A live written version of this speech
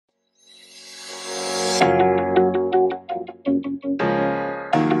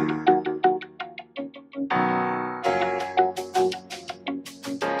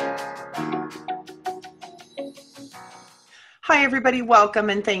everybody,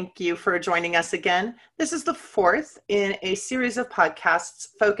 welcome and thank you for joining us again. This is the fourth in a series of podcasts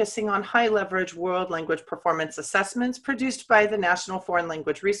focusing on high leverage world language performance assessments produced by the National Foreign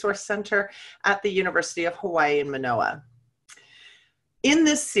Language Resource Center at the University of Hawaii in Manoa. In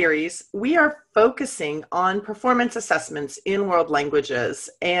this series, we are focusing on performance assessments in world languages,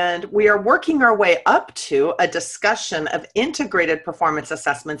 and we are working our way up to a discussion of integrated performance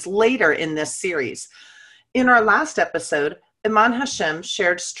assessments later in this series. In our last episode, Iman Hashem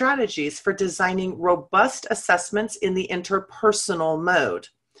shared strategies for designing robust assessments in the interpersonal mode.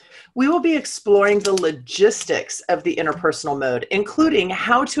 We will be exploring the logistics of the interpersonal mode, including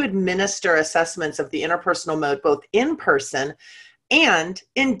how to administer assessments of the interpersonal mode both in person and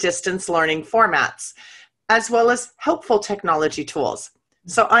in distance learning formats, as well as helpful technology tools.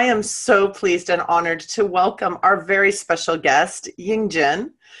 So I am so pleased and honored to welcome our very special guest, Ying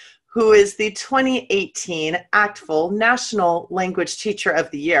Jin, who is the 2018 ACTFL National Language Teacher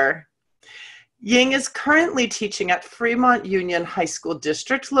of the Year. Ying is currently teaching at Fremont Union High School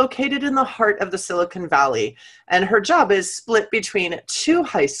District, located in the heart of the Silicon Valley, and her job is split between two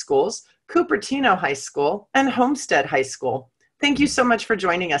high schools, Cupertino High School and Homestead High School. Thank you so much for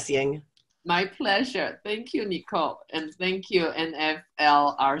joining us, Ying. My pleasure. Thank you, Nicole, and thank you,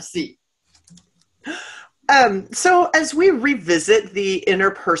 NFLRC. So as we revisit the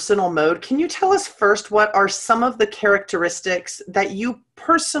interpersonal mode, can you tell us first what are some of the characteristics that you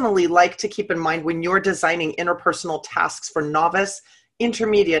personally like to keep in mind when you're designing interpersonal tasks for novice,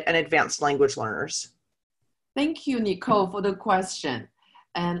 intermediate, and advanced language learners? Thank you, Nicole, for the question.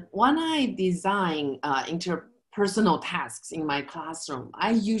 And when I design interpersonal tasks in my classroom,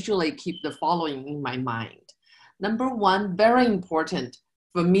 I usually keep the following in my mind. Number one, very important,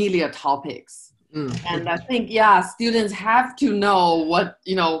 familiar topics. And I think, students have to know what,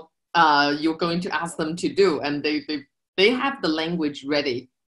 you're going to ask them to do. And they have the language ready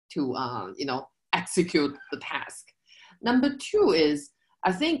to, execute the task. Number two is,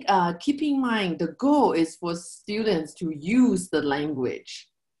 I think, keep in mind, the goal is for students to use the language.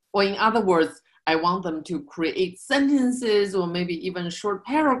 Or in other words, I want them to create sentences or maybe even short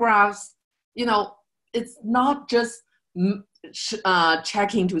paragraphs. It's not just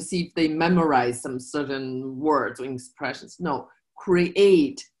checking to see if they memorize some certain words or expressions. No,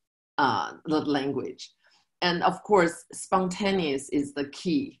 create the language. And of course, spontaneous is the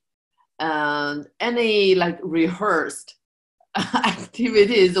key. And any rehearsed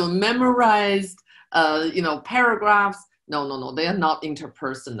activities or memorized, paragraphs, no, they are not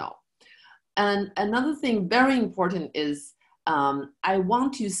interpersonal. And another thing very important is I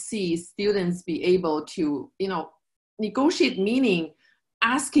want to see students be able to, negotiate, meaning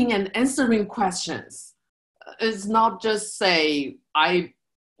asking and answering questions. It's not just say,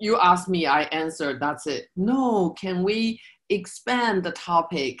 you ask me, I answer, that's it. No, can we expand the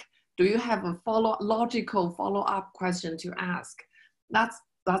topic? Do you have a logical follow-up question to ask?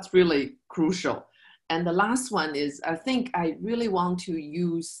 That's really crucial. And the last one is, I think I really want to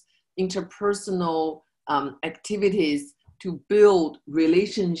use interpersonal activities to build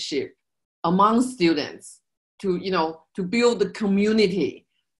relationship among students, to build the community.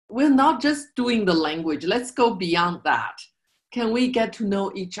 We're not just doing the language. Let's go beyond that. Can we get to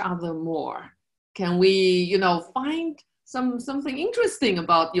know each other more? Can we, find something interesting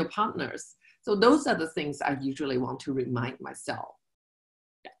about your partners? So those are the things I usually want to remind myself.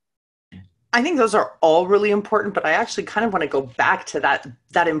 I think those are all really important, but I actually kind of want to go back to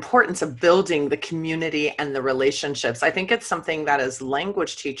that importance of building the community and the relationships. I think it's something that as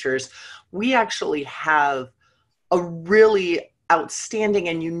language teachers, we actually have a really outstanding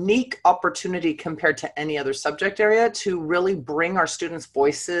and unique opportunity compared to any other subject area to really bring our students'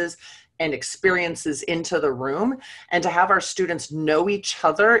 voices and experiences into the room and to have our students know each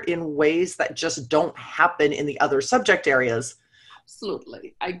other in ways that just don't happen in the other subject areas.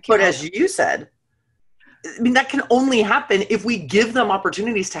 Absolutely. But as you said, that can only happen if we give them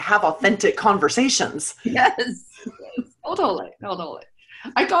opportunities to have authentic conversations. Yes, totally.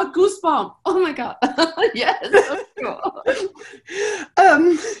 I got goosebumps. Oh my God. Yes.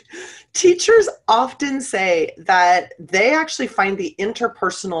 Teachers often say that they actually find the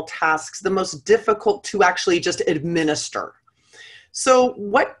interpersonal tasks the most difficult to actually just administer. So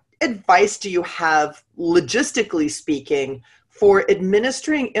what advice do you have, logistically speaking, for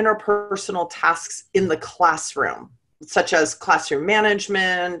administering interpersonal tasks in the classroom, such as classroom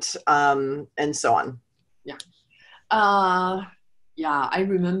management, and so on? I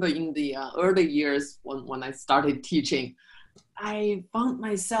remember in the early years when I started teaching, I found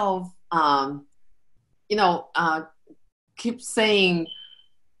myself, keep saying,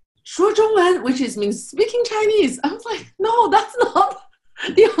 说中文, which is means speaking Chinese. I was like, no, that's not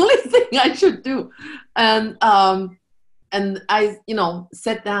the only thing I should do. And I,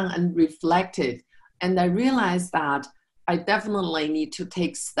 sat down and reflected, and I realized that I definitely need to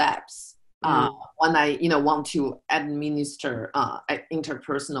take steps when I, want to administer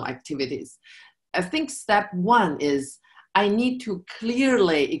interpersonal activities. I think step one is I need to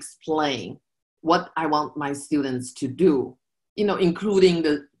clearly explain what I want my students to do, including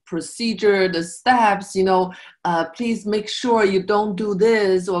the procedure, the steps, please make sure you don't do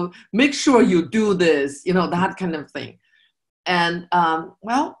this, or make sure you do this, that kind of thing. And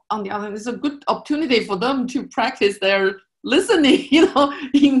well, on the other hand, it's a good opportunity for them to practice their listening,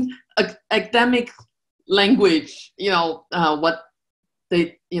 in academic language, what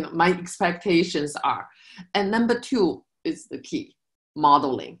they, my expectations are. And number two is the key,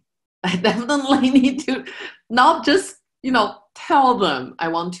 modeling. I definitely need to not just, tell them, I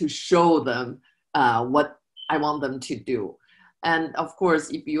want to show them what I want them to do. And of course,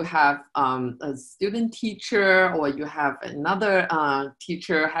 if you have a student teacher, or you have another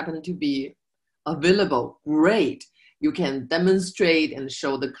teacher happen to be available, great. You can demonstrate and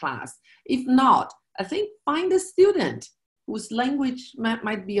show the class. If not, I think find a student whose language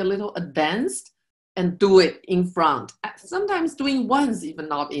might be a little advanced and do it in front. Sometimes doing once even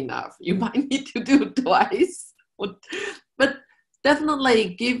not enough. You might need to do twice. But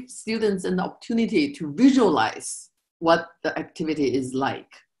definitely give students an opportunity to visualize what the activity is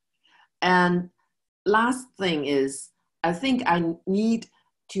like. And last thing is, I think I need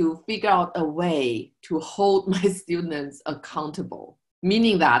to figure out a way to hold my students accountable,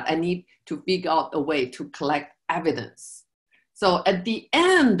 meaning that I need to figure out a way to collect evidence. So at the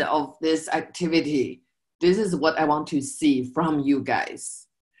end of this activity, this is what I want to see from you guys.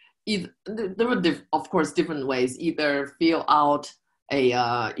 There are, of course, different ways. Either fill out a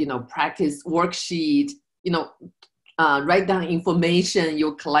practice worksheet, write down information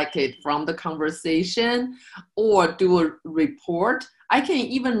you collected from the conversation, or do a report. I can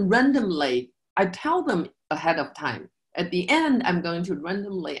even randomly, I tell them ahead of time. At the end, I'm going to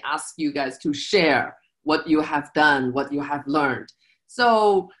randomly ask you guys to share what you have done, what you have learned.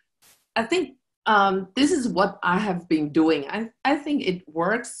 So I think this is what I have been doing. I think it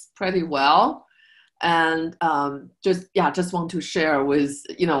works pretty well. And just want to share with,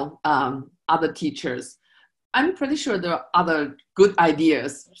 other teachers. I'm pretty sure there are other good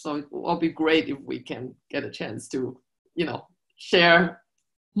ideas. So it will be great if we can get a chance to, share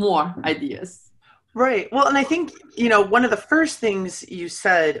more ideas. Right. Well, and I think, one of the first things you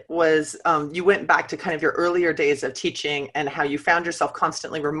said was you went back to kind of your earlier days of teaching and how you found yourself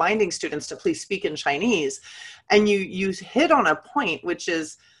constantly reminding students to please speak in Chinese. And you hit on a point, which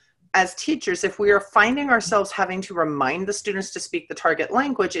is, as teachers, if we are finding ourselves having to remind the students to speak the target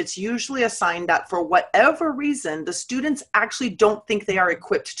language, it's usually a sign that for whatever reason, the students actually don't think they are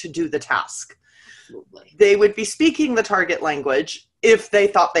equipped to do the task. Absolutely. They would be speaking the target language if they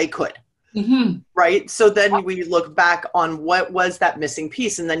thought they could. Mm-hmm. Right? So then we look back on what was that missing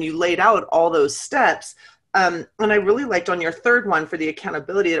piece, and then you laid out all those steps. And I really liked on your third one for the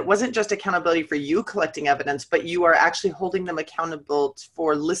accountability, it wasn't just accountability for you collecting evidence, but you are actually holding them accountable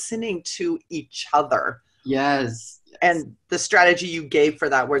for listening to each other. Yes. And the strategy you gave for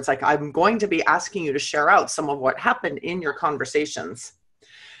that, where it's like, I'm going to be asking you to share out some of what happened in your conversations.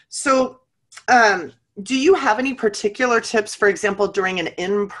 So, do you have any particular tips, for example, during an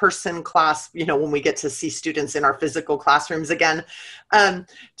in-person class, when we get to see students in our physical classrooms again,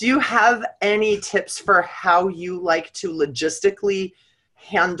 do you have any tips for how you like to logistically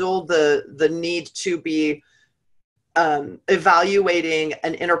handle the need to be evaluating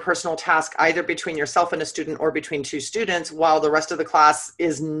an interpersonal task either between yourself and a student or between two students while the rest of the class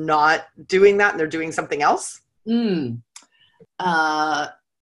is not doing that and they're doing something else?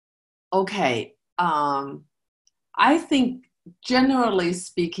 Okay. I think generally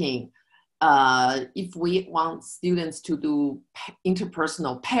speaking, if we want students to do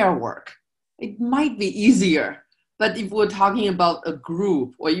interpersonal pair work, it might be easier. But if we're talking about a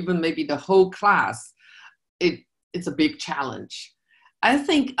group or even maybe the whole class, it's a big challenge. I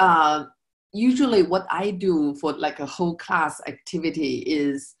think usually what I do for like a whole class activity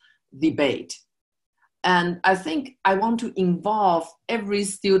is debate. And I think I want to involve every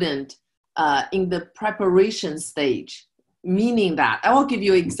student in the preparation stage, meaning that I will give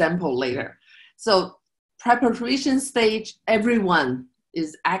you an example later. So preparation stage, everyone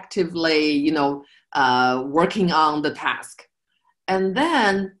is actively, working on the task. And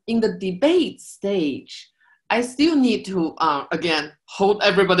then in the debate stage, I still need to, again, hold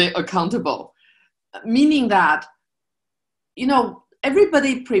everybody accountable, meaning that,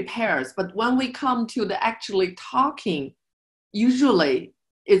 everybody prepares, but when we come to the actually talking, usually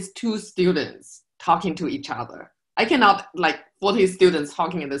it's two students talking to each other. I cannot like 40 students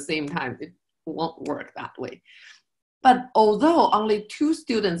talking at the same time. It won't work that way. But although only two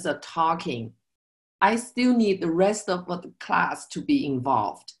students are talking, I still need the rest of the class to be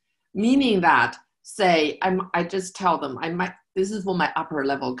involved. Meaning that, say, I just tell them, this is for my upper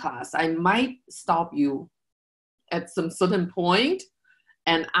level class. I might stop you at some certain point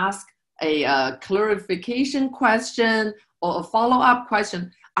and ask a clarification question or a follow-up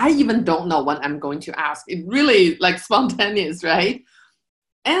question. I even don't know what I'm going to ask. It really like spontaneous, right?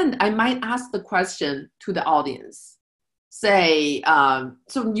 And I might ask the question to the audience. Say,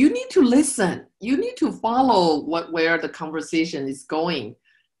 so you need to listen. You need to follow where the conversation is going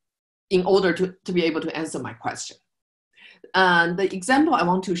in order to be able to answer my question. And the example I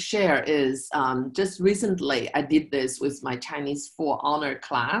want to share is just recently I did this with my Chinese 4 honor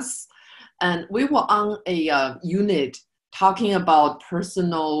class. And we were on a unit talking about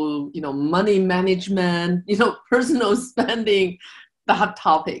personal, money management, personal spending, that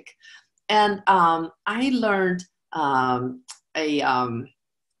topic. And I learned a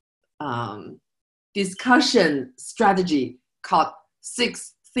discussion strategy called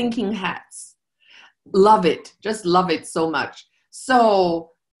 6 thinking hats. Love it, just love it so much.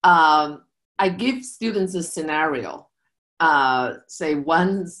 So I give students a scenario. Say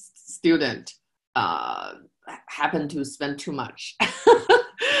one student happened to spend too much.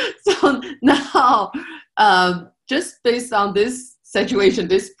 So now, just based on this situation,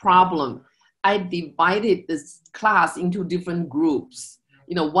 this problem, I divided this class into different groups.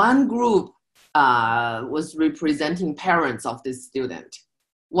 One group was representing parents of this student.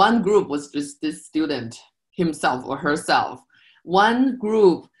 One group was just this student himself or herself. One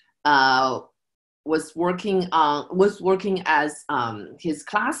group was working as his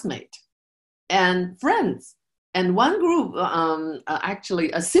classmate and friends. And one group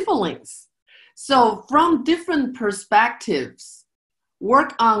actually siblings. So from different perspectives,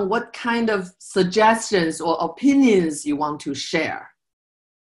 work on what kind of suggestions or opinions you want to share.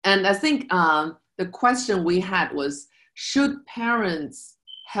 And I think the question we had was, should parents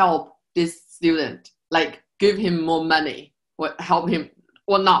help this student, like give him more money or help him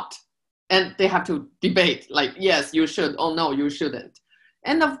or not? And they have to debate, like, yes, you should, or no, you shouldn't.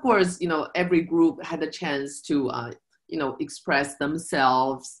 And of course, every group had a chance to, express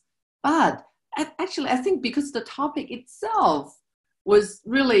themselves. But actually, I think because the topic itself was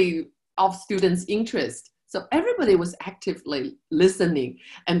really of students' interest, so everybody was actively listening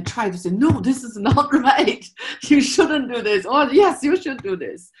and trying to say, no, this is not right. You shouldn't do this. Or yes, you should do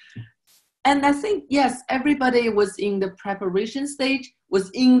this. And I think, yes, everybody was in the preparation stage,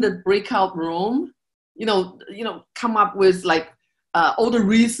 was in the breakout room, come up with like all the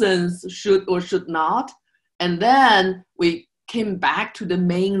reasons should or should not. And then we came back to the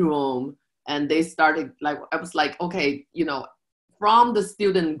main room and they started I was like, okay, from the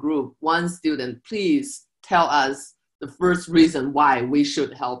student group, one student, please tell us the first reason why we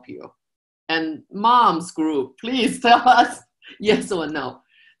should help you. And mom's group, please tell us yes or no.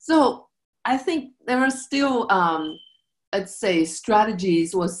 So I think there are still, let's say,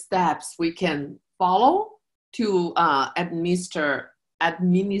 strategies or steps we can follow to administer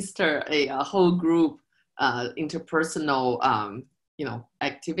a whole group interpersonal,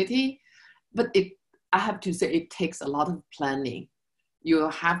 activity. But I have to say, it takes a lot of planning. You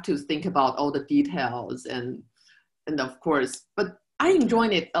have to think about all the details and of course, but I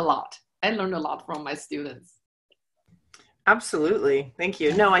enjoyed it a lot. I learned a lot from my students. Absolutely. Thank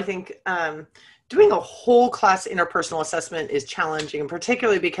you. No, I think doing a whole class interpersonal assessment is challenging, and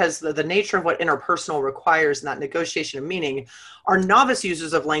particularly because the nature of what interpersonal requires in that negotiation of meaning, our novice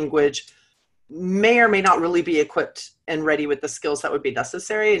users of language may or may not really be equipped and ready with the skills that would be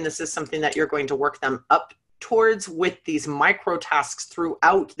necessary. And this is something that you're going to work them up towards with these micro tasks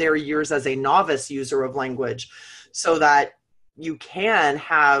throughout their years as a novice user of language, so that you can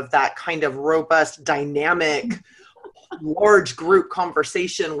have that kind of robust, dynamic, large group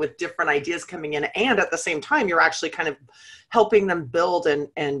conversation with different ideas coming in. And at the same time, you're actually kind of helping them build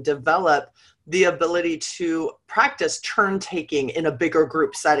and develop the ability to practice turn taking in a bigger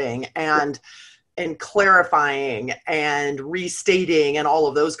group setting and clarifying and restating and all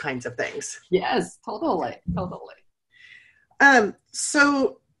of those kinds of things. Yes, totally.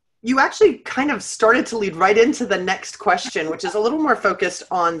 So you actually kind of started to lead right into the next question, which is a little more focused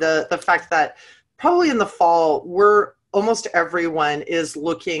on the fact that probably in the fall, almost everyone is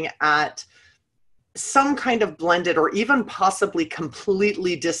looking at some kind of blended or even possibly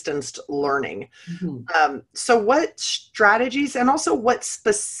completely distanced learning. So what strategies and also what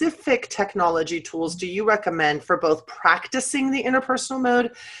specific technology tools do you recommend for both practicing the interpersonal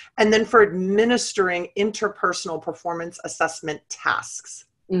mode and then for administering interpersonal performance assessment tasks?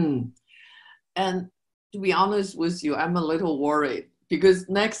 And to be honest with you, I'm a little worried because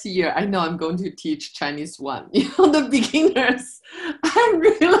next year I know I'm going to teach Chinese 1. The beginners, I'm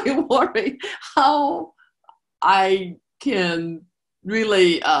really worried how I can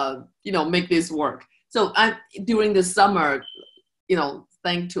really, make this work. So during the summer,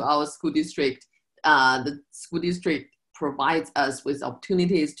 thanks to our school district, the school district provides us with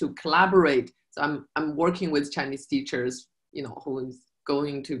opportunities to collaborate. So I'm working with Chinese teachers, who is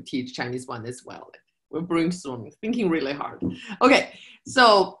going to teach Chinese 1 as well. We're brainstorming, thinking really hard. Okay,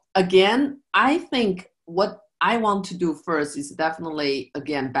 so again, I think what I want to do first is definitely,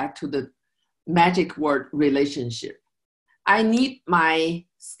 again, back to the magic word relationship. I need my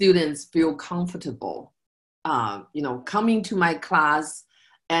students feel comfortable, coming to my class,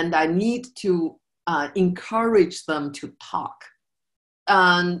 and I need to encourage them to talk.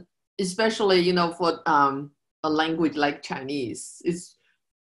 And especially, for a language like Chinese,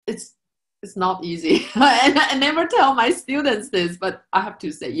 it's not easy. And I never tell my students this, but I have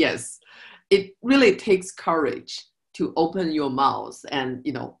to say, yes, it really takes courage to open your mouth and,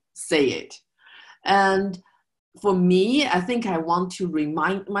 say it. And for me, I think I want to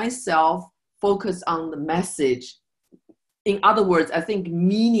remind myself, focus on the message. In other words, I think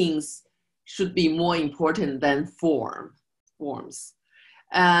meanings should be more important than forms.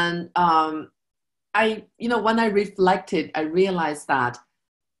 And when I reflected, I realized that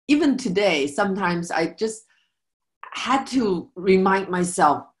even today, sometimes I just had to remind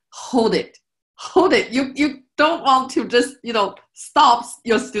myself, hold it. You don't want to just, stop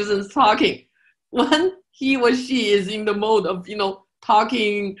your students talking. When he or she is in the mode of,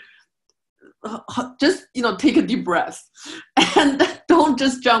 talking, just, take a deep breath and don't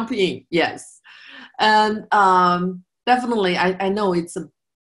just jump in. Yes. And definitely, I know it's a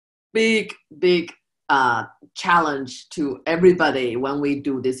big challenge to everybody when we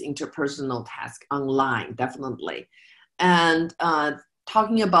do this interpersonal task online, definitely. And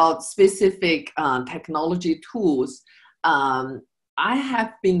talking about specific technology tools, I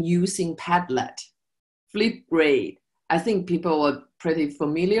have been using Padlet, Flipgrid. I think people are pretty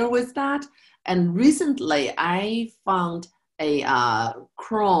familiar with that. And recently, I found a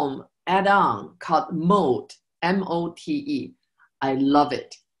Chrome add-on called Mode, M-O-T-E. I love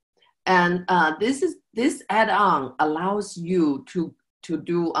it. And this add-on allows you to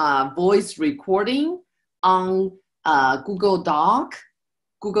do voice recording on Google Doc,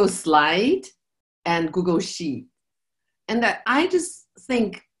 Google Slide, and Google Sheet. And I just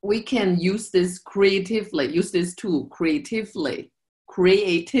think we can use this tool creatively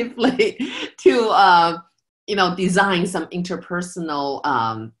to design some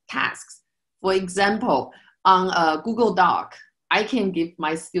interpersonal tasks. For example, on Google Doc, I can give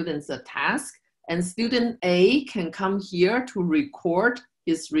my students a task, and student A can come here to record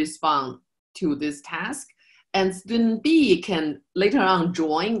his response to this task, and student B can later on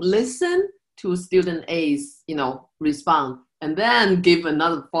listen to student A's, response, and then give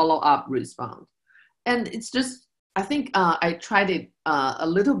another follow-up response. And it's just, I think I tried it a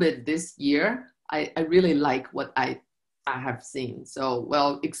little bit this year. I really like what I have seen. So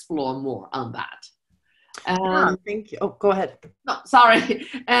we'll explore more on that. Yeah, thank you. Oh, go ahead. No, sorry.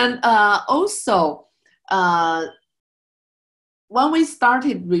 And also, when we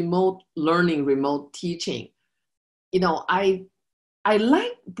started remote learning, remote teaching, I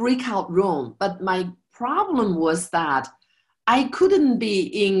like breakout room, but my problem was that I couldn't be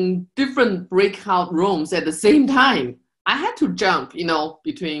in different breakout rooms at the same time. I had to jump,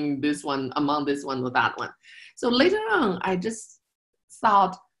 between this one, among this one or that one. So later on, I just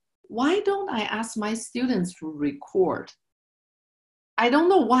thought, why don't I ask my students to record? I don't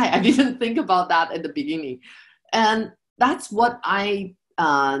know why I didn't think about that at the beginning. And that's what I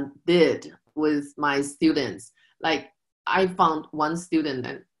did with my students. Like, I found one student,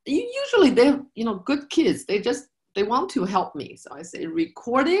 and usually they're, good kids. They want to help me. So I say,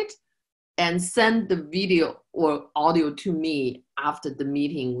 record it and send the video or audio to me after the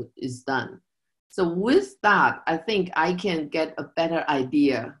meeting is done. So with that, I think I can get a better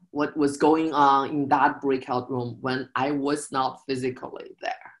idea what was going on in that breakout room when I was not physically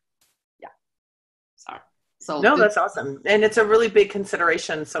there. Yeah, sorry. So no, that's awesome. And it's a really big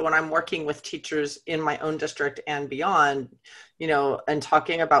consideration. So when I'm working with teachers in my own district and beyond, and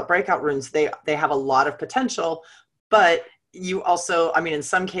talking about breakout rooms, they have a lot of potential, but you also, I mean, in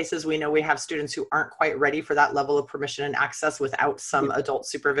some cases, we know we have students who aren't quite ready for that level of permission and access without some adult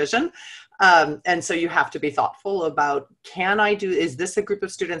supervision. And so you have to be thoughtful about, is this a group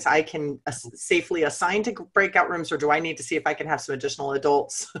of students I can safely assign to breakout rooms, or do I need to see if I can have some additional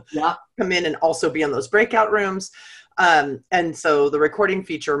adults come in and also be in those breakout rooms? And so the recording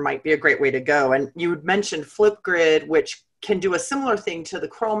feature might be a great way to go. And you mentioned Flipgrid, which can do a similar thing to the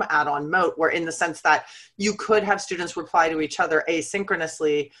Chrome add-on Mote, where in the sense that you could have students reply to each other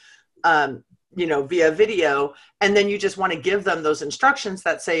asynchronously, via video, and then you just want to give them those instructions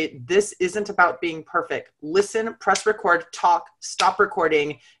that say, this isn't about being perfect. Listen, press record, talk, stop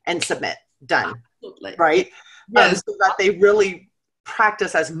recording, and submit. Done. Absolutely. Right? Yes. So that they really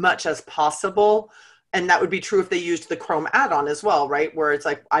practice as much as possible. And that would be true if they used the Chrome add-on as well, right? Where it's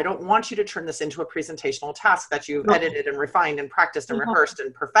like, I don't want you to turn this into a presentational task that you've edited and refined and practiced and rehearsed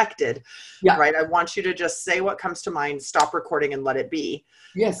and perfected, right? I want you to just say what comes to mind, stop recording, and let it be.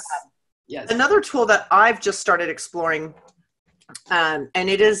 Yes. Yes. Another tool that I've just started exploring, and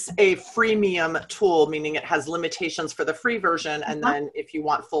it is a freemium tool, meaning it has limitations for the free version. And then if you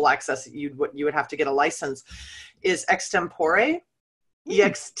want full access, you would have to get a license, is Extempore.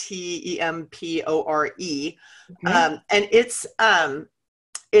 Extempore. And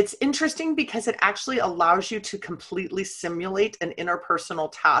it's interesting because it actually allows you to completely simulate an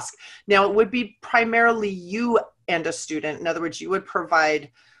interpersonal task. Now, it would be primarily you and a student. In other words, you would provide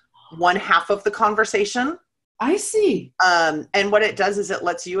one half of the conversation. I see. And what it does is it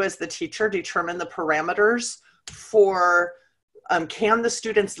lets you as the teacher determine the parameters for can the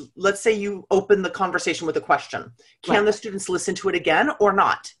students, let's say you open the conversation with a question. Can the students listen to it again or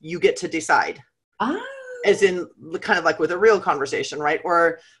not? You get to decide. As in kind of like with a real conversation, right?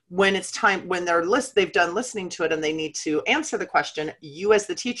 Or when it's time, when they've done listening to it and they need to answer the question, you as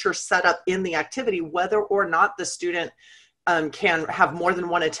the teacher set up in the activity whether or not the student can have more than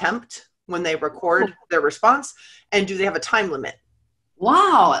one attempt when they record their response, and do they have a time limit?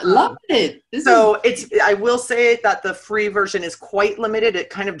 Wow, I love it. I will say that the free version is quite limited. It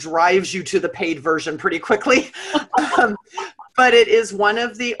kind of drives you to the paid version pretty quickly. But it is one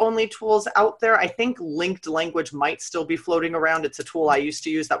of the only tools out there. I think linked language might still be floating around. It's a tool I used to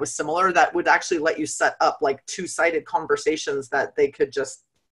use that was similar, that would actually let you set up like two-sided conversations that they could just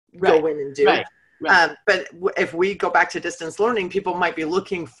go in and do. But if we go back to distance learning, people might be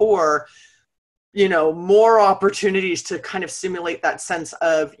looking for more opportunities to kind of simulate that sense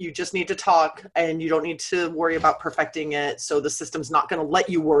of, you just need to talk and you don't need to worry about perfecting it. So the system's not going to let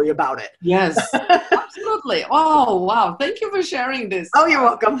you worry about it. Yes, absolutely. Oh, wow. Thank you for sharing this. Oh, you're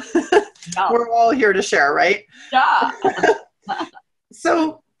welcome. We're all here to share, right? Yeah.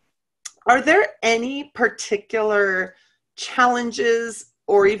 So are there any particular challenges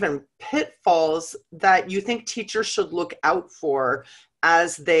or even pitfalls that you think teachers should look out for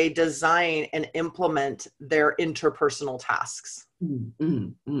as they design and implement their interpersonal tasks?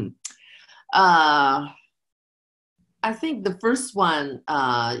 I think the first one,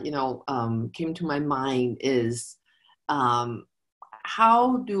 came to my mind is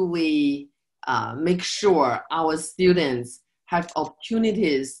how do we make sure our students have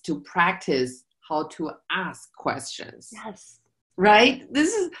opportunities to practice how to ask questions? Yes. Right?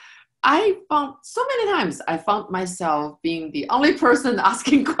 I found so many times I found myself being the only person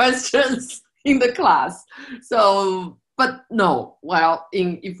asking questions in the class. So, but no,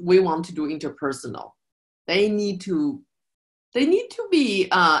 if we want to do interpersonal, they need to be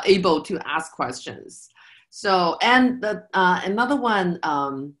able to ask questions. So, and another one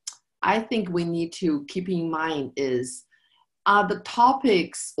I think we need to keep in mind is, are the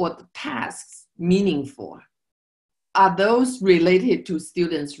topics or the tasks meaningful? Are those related to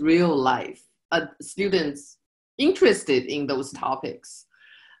students' real life? Are students interested in those topics?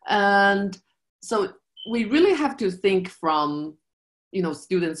 And so we really have to think from,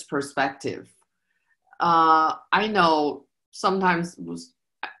 students' perspective. I know sometimes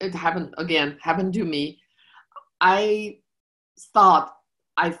it happened to me. I thought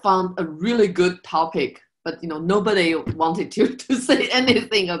I found a really good topic, but nobody wanted to say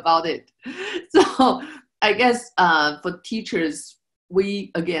anything about it. So I guess for teachers,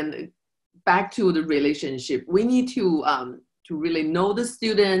 we, again, back to the relationship, we need to really know the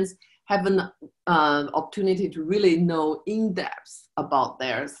students, have an opportunity to really know in depth about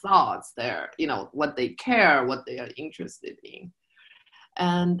their thoughts, what they care, what they are interested in.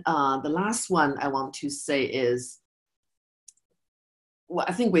 And the last one I want to say is,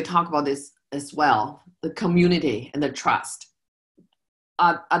 I think we talk about this as well, the community and the trust.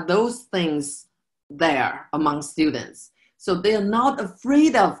 Are those things there among students, so they're not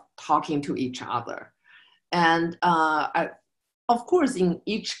afraid of talking to each other? And of course, in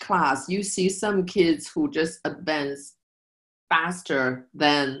each class, you see some kids who just advance faster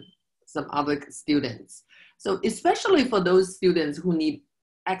than some other students. So especially for those students who need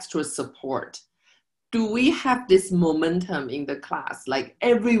extra support, do we have this momentum in the class? Like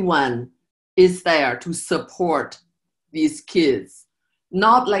everyone is there to support these kids.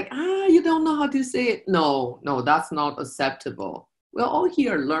 Not like, you don't know how to say it. No, that's not acceptable. We're all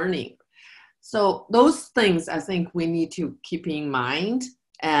here learning. So those things I think we need to keep in mind.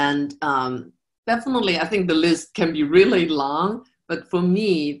 And definitely, I think the list can be really long, but for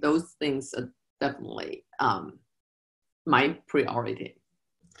me, those things are definitely my priority.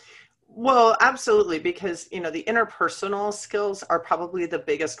 Well, absolutely, because, the interpersonal skills are probably the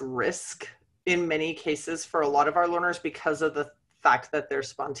biggest risk in many cases for a lot of our learners because of the fact that they're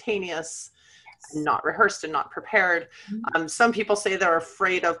spontaneous, not rehearsed and not prepared. Some people say they're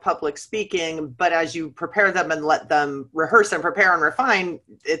afraid of public speaking, but as you prepare them and let them rehearse and prepare and refine,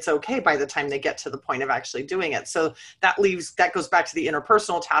 it's okay by the time they get to the point of actually doing it. So that goes back to the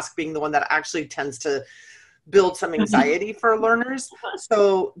interpersonal task being the one that actually tends to build some anxiety for learners.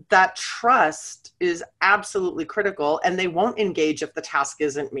 So that trust is absolutely critical, and they won't engage if the task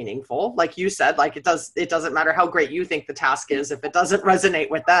isn't meaningful. Like you said, like it doesn't matter how great you think the task is. If it doesn't resonate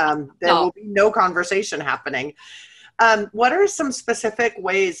with them, there will be no conversation happening. What are some specific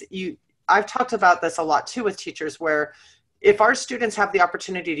ways I've talked about this a lot too with teachers, where if our students have the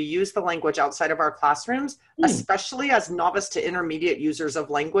opportunity to use the language outside of our classrooms, especially as novice to intermediate users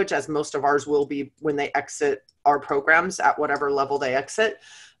of language, as most of ours will be when they exit our programs at whatever level they exit,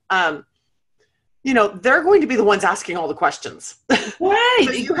 they're going to be the ones asking all the questions.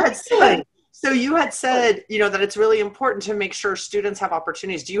 Right. So you had said, that it's really important to make sure students have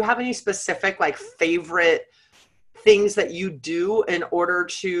opportunities. Do you have any specific favorite things that you do in order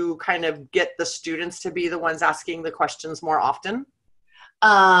to kind of get the students to be the ones asking the questions more often?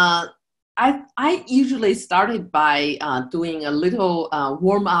 I usually started by doing a little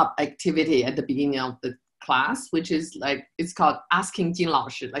warm-up activity at the beginning of the class, which is it's called asking Jin 老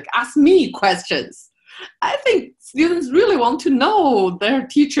师, ask me questions. I think students really want to know their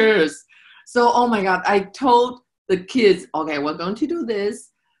teachers. So, oh my God, I told the kids, okay, we're going to do this.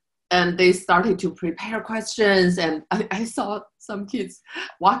 And they started to prepare questions. And I saw some kids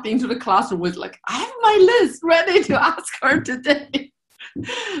walked into the classroom with I have my list ready to ask her today.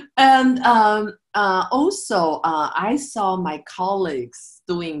 And also, I saw my colleagues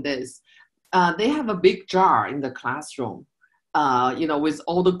doing this. They have a big jar in the classroom, with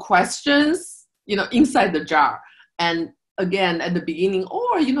all the questions, inside the jar. And again, at the beginning,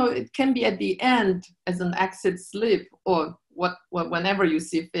 or, it can be at the end as an exit slip, or whenever you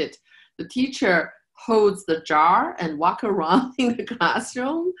see fit, the teacher holds the jar and walk around in the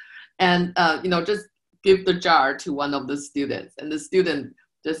classroom and, just give the jar to one of the students. And the student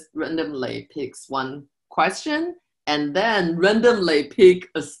just randomly picks one question and then randomly pick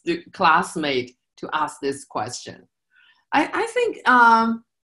a classmate to ask this question. I think,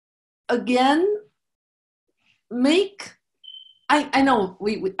 again, I know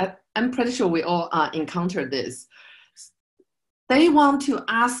I'm pretty sure we all encounter this. They want to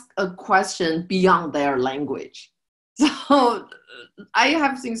ask a question beyond their language. So I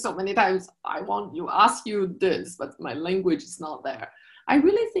have seen so many times, I want to ask you this, but my language is not there. I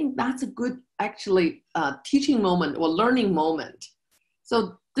really think that's a good, actually, teaching moment or learning moment.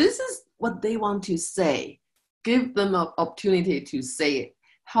 So this is what they want to say. Give them an opportunity to say it.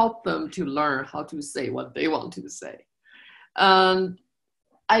 Help them to learn how to say what they want to say. I'm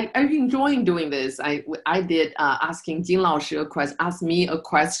enjoying doing this. I did asking Jin 老师 ask me a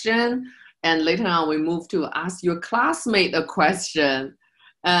question, and later on we moved to ask your classmate a question,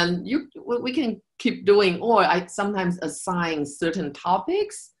 and we can keep doing. Or I sometimes assign certain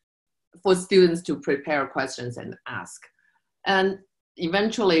topics for students to prepare questions and ask, and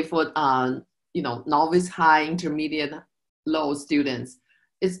eventually for novice, high, intermediate, low students,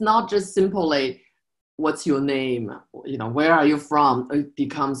 it's not just simply what's your name, where are you from? It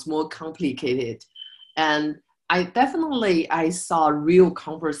becomes more complicated. And I saw real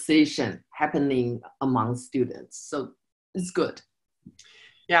conversation happening among students. So it's good.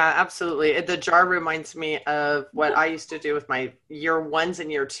 Yeah, absolutely. The jar reminds me of what I used to do with my year ones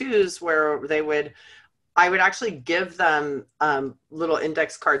and year twos, where I would actually give them little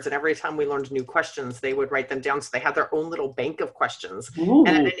index cards, and every time we learned new questions, they would write them down. So they had their own little bank of questions. Ooh.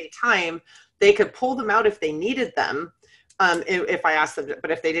 And at any time, they could pull them out if they needed them, if I asked them to, but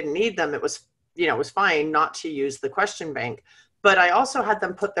if they didn't need them, it was fine not to use the question bank. But I also had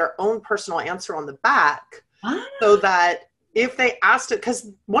them put their own personal answer on the back so that if they asked it,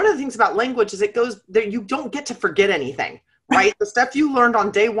 because one of the things about language is it goes there, you don't get to forget anything, right? The stuff you learned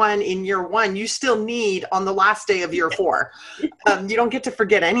on day one in year one, you still need on the last day of year four. You don't get to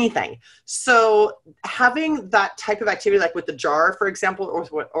forget anything. So having that type of activity, like with the jar, for example,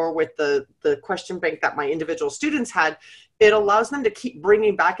 or with the question bank that my individual students had, it allows them to keep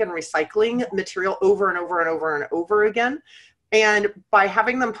bringing back and recycling material over and over and over and over again. And by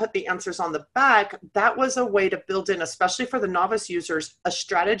having them put the answers on the back, that was a way to build in, especially for the novice users, a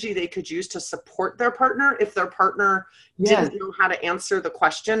strategy they could use to support their partner. If their partner didn't know how to answer the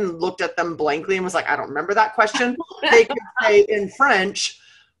question, looked at them blankly and was like, I don't remember that question, they could say in French,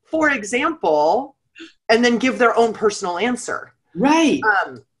 for example, and then give their own personal answer. Right.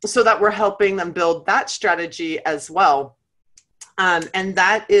 So that we're helping them build that strategy as well. And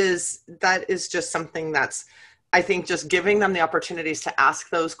that is just something that's, I think, just giving them the opportunities to ask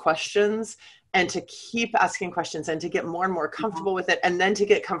those questions and to keep asking questions and to get more and more comfortable with it. And then to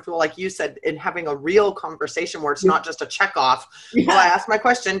get comfortable, like you said, in having a real conversation where it's not just a check off. Well, I asked my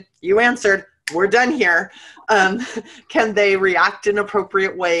question, you answered, we're done here. Can they react in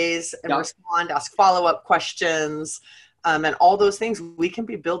appropriate ways and respond, ask follow-up questions, and all those things we can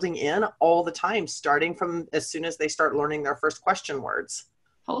be building in all the time, starting from as soon as they start learning their first question words.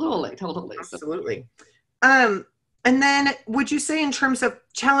 Totally. Absolutely. And then would you say, in terms of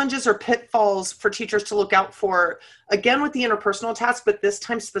challenges or pitfalls for teachers to look out for, again, with the interpersonal task, but this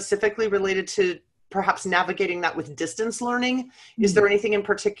time specifically related to perhaps navigating that with distance learning, is there anything in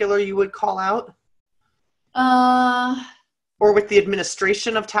particular you would call out? Or with the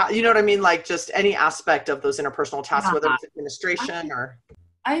administration of tasks, you know what I mean? Like just any aspect of those interpersonal tasks, whether it's administration or...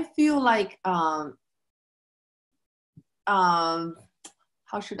 I feel like, how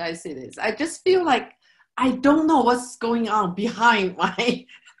should I say this? I just feel like I don't know what's going on behind my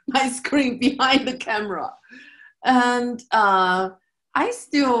screen, behind the camera. And I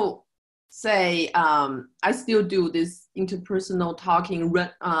still say, I still do this interpersonal talking,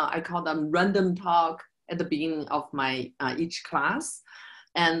 I call them random talk at the beginning of my each class.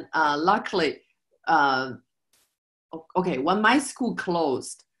 And luckily, okay, when my school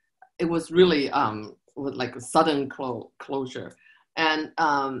closed, it was really like a sudden closure. And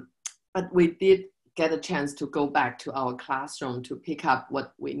but we did get a chance to go back to our classroom to pick up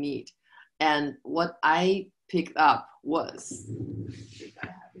what we need. And what I picked up was, I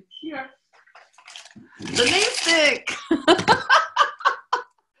have it here, the name stick.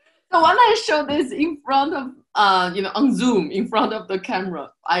 So when I show this in front of, on Zoom, in front of the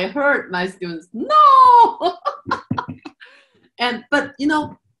camera, I heard my students, no! But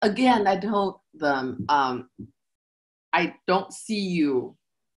again, I told them, I don't see you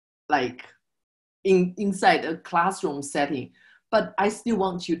like inside a classroom setting, but I still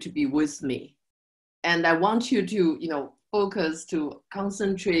want you to be with me. And I want you to, focus, to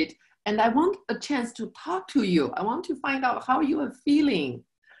concentrate. And I want a chance to talk to you. I want to find out how you are feeling,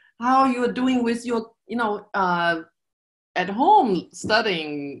 how you are doing with your, at home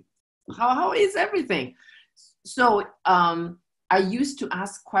studying, how is everything? So I used to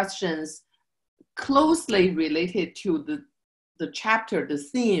ask questions closely related to the chapter, the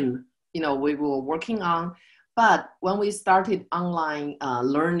theme, we were working on. But when we started online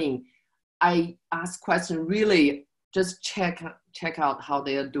learning, I asked questions really just check out how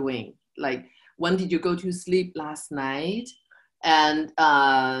they are doing. Like, when did you go to sleep last night? And,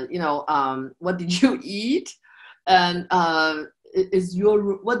 what did you eat? And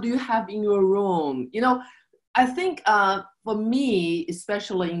what do you have in your room? I think for me,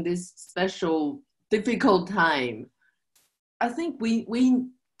 especially in this special, difficult time, I think we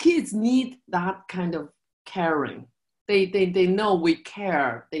kids need that kind of caring. They know we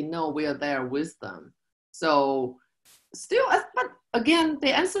care. They know we are there with them. So still, but again,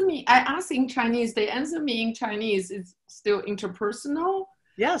 they answer me. I ask in Chinese. They answer me in Chinese. It's still interpersonal.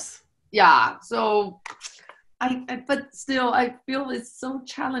 Yes. Yeah. So but still, I feel it's so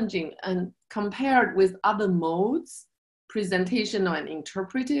challenging. And compared with other modes, presentational and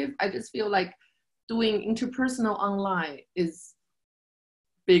interpretive, I just feel like doing interpersonal online is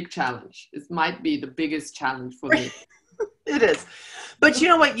big challenge. It might be the biggest challenge for me. It is. But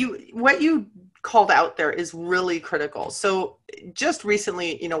what you called out there is really critical. So just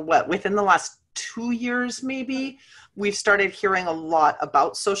recently, within the last 2 years, maybe, we've started hearing a lot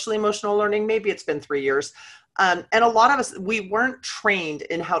about social emotional learning. Maybe it's been 3 years. And a lot of us, we weren't trained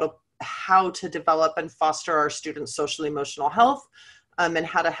in how to develop and foster our students' social emotional health, and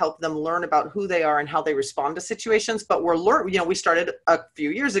how to help them learn about who they are and how they respond to situations. But we started a few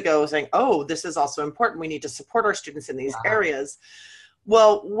years ago saying, oh, this is also important. We need to support our students in these areas.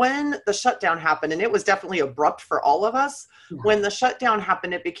 Well, when the shutdown happened, and it was definitely abrupt for all of us, when the shutdown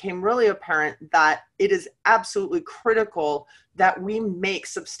happened, it became really apparent that it is absolutely critical that we make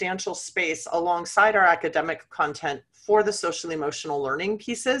substantial space alongside our academic content for the social emotional learning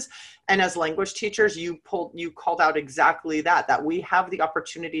pieces. And as language teachers, you called out exactly that we have the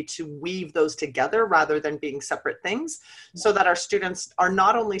opportunity to weave those together rather than being separate things, so that our students are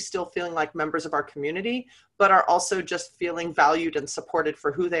not only still feeling like members of our community, but are also just feeling valued and supported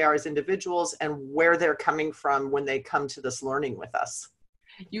for who they are as individuals and where they're coming from when they come to this learning with us.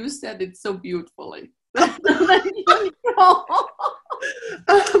 You said it so beautifully.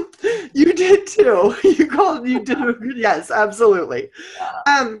 You did too. You did. Yes, absolutely.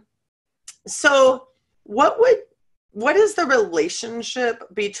 So what is the relationship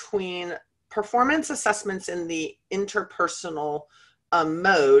between performance assessments in the interpersonal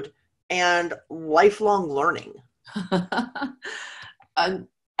mode and lifelong learning? And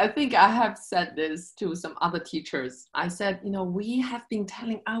I think I have said this to some other teachers. I said, we have been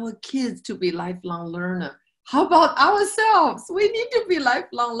telling our kids to be lifelong learner. How about ourselves? We need to be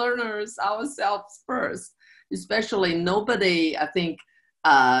lifelong learners ourselves first. Especially nobody, I think,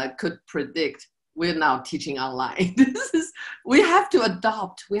 could predict we're now teaching online. We have to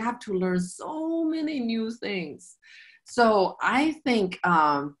adopt. We have to learn so many new things. So I think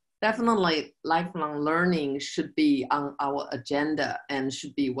definitely lifelong learning should be on our agenda and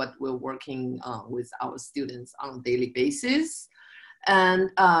should be what we're working with our students on a daily basis.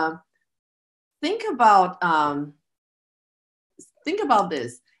 And think about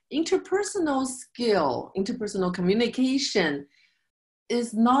this. Interpersonal skill, interpersonal communication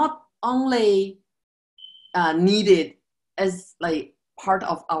is not only needed as like part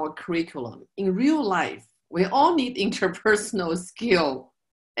of our curriculum. In real life, we all need interpersonal skill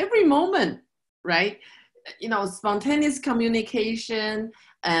every moment, right? Spontaneous communication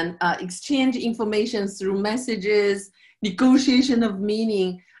and exchange information through messages, negotiation of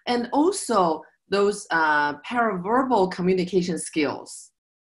meaning, and also those paraverbal communication skills.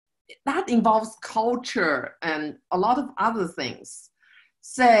 That involves culture and a lot of other things.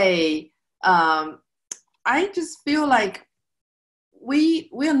 I just feel like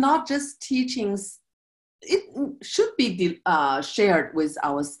we're not just teaching. It should be shared with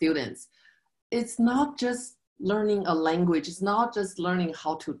our students. It's not just learning a language. It's not just learning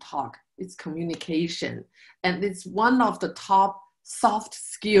how to talk. It's communication. And it's one of the top soft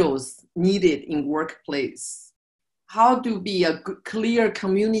skills needed in workplace. How to be a clear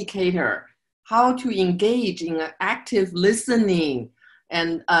communicator, how to engage in active listening,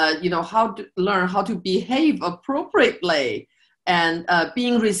 and how to learn how to behave appropriately, and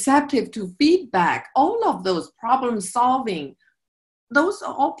being receptive to feedback. All of those problem solving, those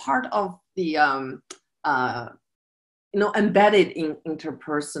are all part of the embedded in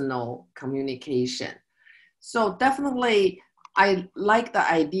interpersonal communication. So definitely, I like the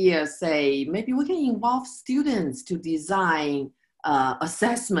idea, say, maybe we can involve students to design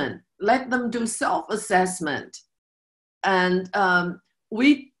assessment, let them do self-assessment. And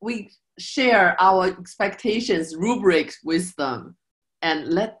we share our expectations, rubrics with them.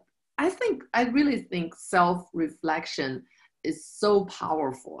 And I really think self-reflection is so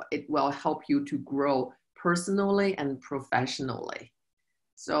powerful. It will help you to grow personally and professionally.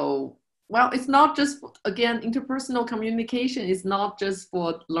 So, well, it's not just, again, interpersonal communication is not just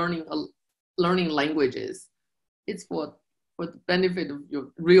for learning languages. It's for the benefit of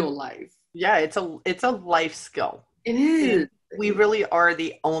your real life. Yeah, it's a life skill. It is. We really are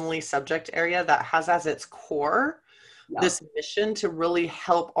the only subject area that has as its core this mission to really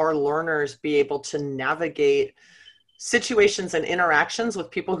help our learners be able to navigate situations and interactions with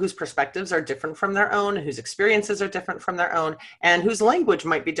people whose perspectives are different from their own, whose experiences are different from their own, and whose language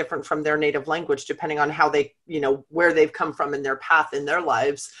might be different from their native language, depending on how they, where they've come from in their path in their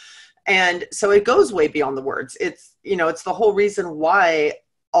lives. And so it goes way beyond the words. It's the whole reason why,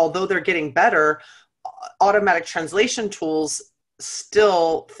 although they're getting better, automatic translation tools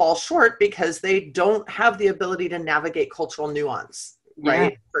still fall short because they don't have the ability to navigate cultural nuance,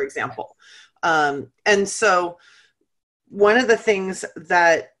 right? Yeah. For example. And so one of the things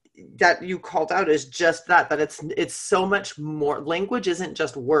that you called out is just that it's so much more. Language isn't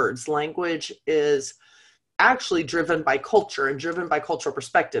just words. Language is actually driven by culture and driven by cultural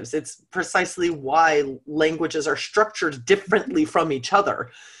perspectives. It's precisely why languages are structured differently from each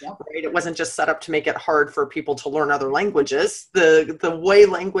other. Yep. Right? It wasn't just set up to make it hard for people to learn other languages. The way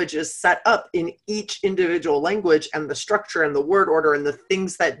language is set up in each individual language, and the structure and the word order and the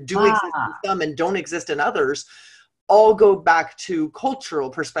things that do exist in some and don't exist in others, all go back to cultural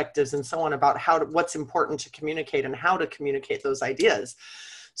perspectives and so on about what's important to communicate and how to communicate those ideas.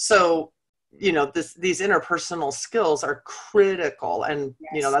 So these interpersonal skills are critical. And,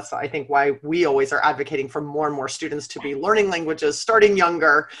 Yes. that's, I think, why we always are advocating for more and more students to be learning languages, starting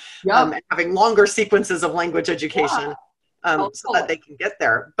younger, Yep. and having longer sequences of language Yeah. education, so that Totally. they can get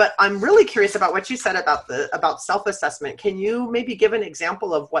there. But I'm really curious about what you said about self-assessment. Can you maybe give an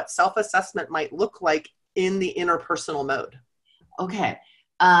example of what self-assessment might look like in the interpersonal mode? Okay.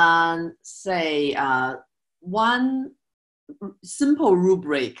 Say one simple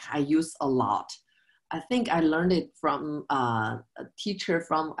rubric I use a lot. I think I learned it from a teacher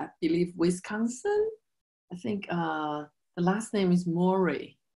from, I believe, Wisconsin. I think the last name is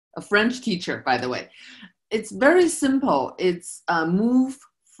Maury, a French teacher, by the way. It's very simple. It's move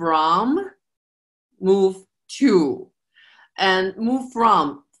from, move to, and move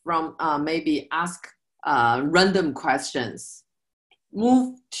from maybe ask random questions.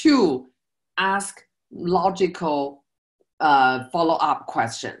 Move to, ask logical follow-up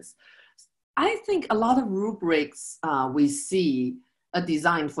questions. I think a lot of rubrics we see are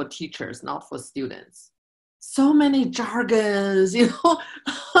designed for teachers, not for students. So many jargons,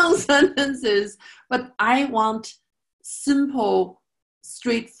 sentences, but I want simple,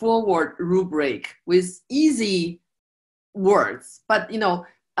 straightforward rubric with easy words, but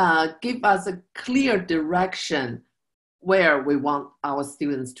give us a clear direction where we want our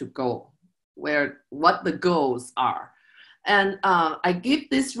students to go, what the goals are. And I give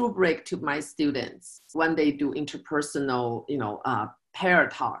this rubric to my students when they do interpersonal, pair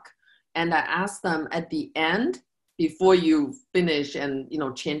talk. And I ask them at the end, before you finish and,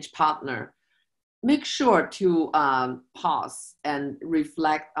 change partner, make sure to pause and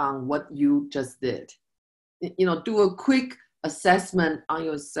reflect on what you just did. Do a quick assessment on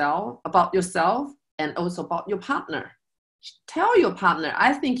yourself, about yourself, and also about your partner. Tell your partner,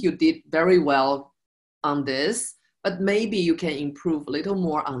 I think you did very well on this, but maybe you can improve a little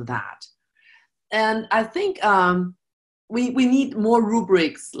more on that. And I think we need more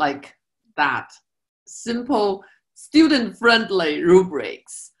rubrics like that, simple, student-friendly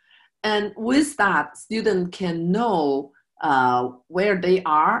rubrics. And with that, students can know where they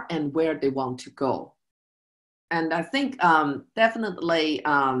are and where they want to go. And I think definitely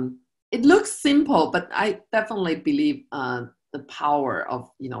it looks simple, but I definitely believe the power of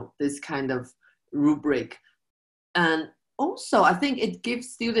this kind of rubric. And also, I think it gives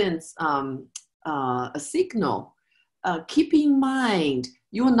students a signal. Keep in mind,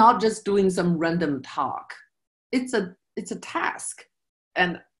 you're not just doing some random talk. It's a task,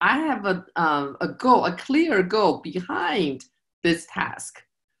 and I have a goal, a clear goal behind this task.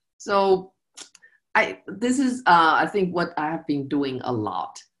 So this is I think what I have been doing a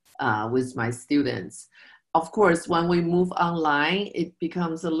lot with my students. Of course, when we move online, it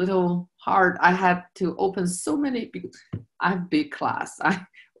becomes a little hard. I had to open so many. I have big class. I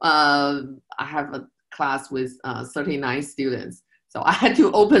have a class with 39 students, so I had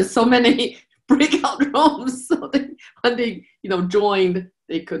to open so many breakout rooms so that when they joined,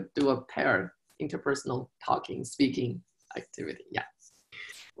 they could do a pair interpersonal talking, speaking activity. Yeah.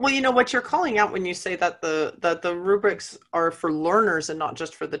 Well, what you're calling out when you say that the rubrics are for learners and not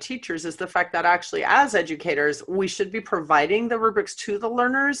just for the teachers is the fact that actually as educators, we should be providing the rubrics to the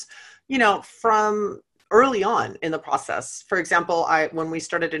learners, from early on in the process. For example, when we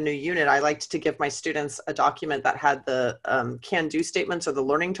started a new unit, I liked to give my students a document that had the can-do statements or the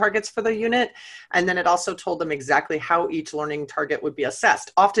learning targets for the unit. And then it also told them exactly how each learning target would be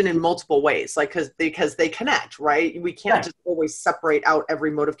assessed, often in multiple ways, like because they connect, right? We can't just always separate out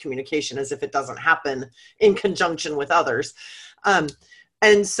every mode of communication as if it doesn't happen in conjunction with others. And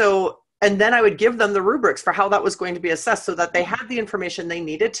then I would give them the rubrics for how that was going to be assessed so that they had the information they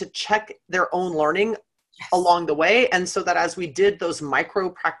needed to check their own learning along the way. And so that as we did those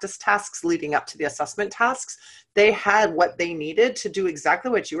micro practice tasks leading up to the assessment tasks, they had what they needed to do exactly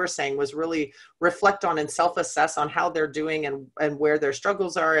what you were saying, was really reflect on and self-assess on how they're doing and where their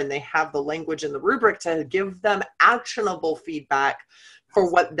struggles are. And they have the language in the rubric to give them actionable feedback for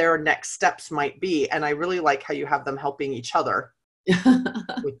what their next steps might be. And I really like how you have them helping each other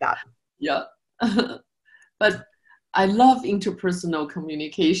with that. Yeah. But I love interpersonal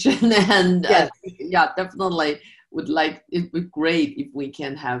communication, and definitely would like, it'd be great if we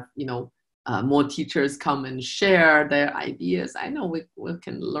can have, more teachers come and share their ideas. I know we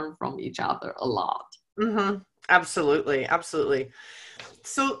can learn from each other a lot. Mm-hmm. Absolutely. Absolutely.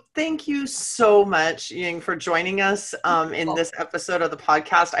 So thank you so much, Ying, for joining us in this episode of the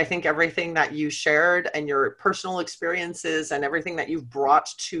podcast. I think everything that you shared and your personal experiences and everything that you've brought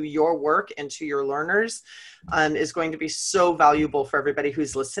to your work and to your learners is going to be so valuable for everybody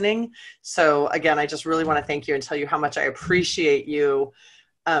who's listening. So again, I just really want to thank you and tell you how much I appreciate you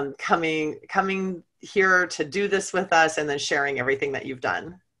coming here to do this with us and then sharing everything that you've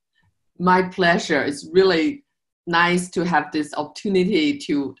done. My pleasure. It's really nice to have this opportunity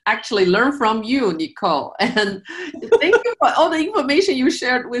to actually learn from you, Nicole. And thank you for all the information you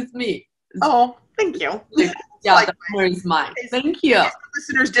shared with me. Oh, thank you. Yeah, the honor is mine. Thank you. In case the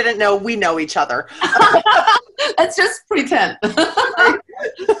listeners didn't know, we know each other. Let's just pretend.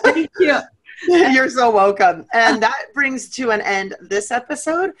 Thank you. You're so welcome. And that brings to an end this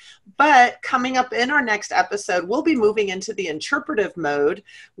episode. But coming up in our next episode, we'll be moving into the interpretive mode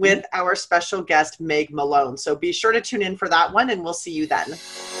with our special guest, Meg Malone. So be sure to tune in for that one, and we'll see you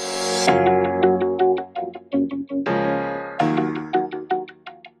then.